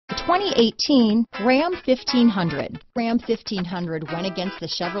2018 Ram 1500. Ram 1500 went against the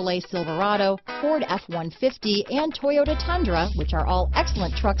Chevrolet Silverado, Ford F-150, and Toyota Tundra, which are all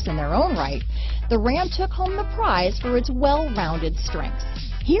excellent trucks in their own right. The Ram took home the prize for its well-rounded strengths.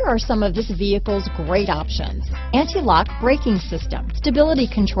 Here are some of this vehicle's great options: anti-lock braking system, stability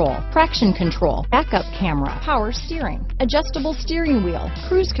control, traction control, backup camera, power steering, adjustable steering wheel,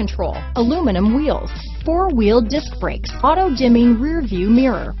 cruise control, aluminum wheels, four-wheel disc brakes, auto-dimming rear view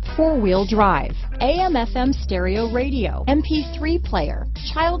mirror, four-wheel drive, AM/FM stereo radio, MP3 player,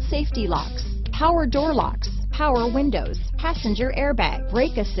 child safety locks, power door locks, power windows, passenger airbag,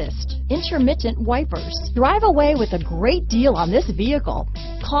 brake assist, intermittent wipers. Drive away with a great deal on this vehicle.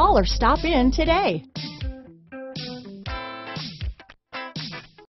 Call or stop in today.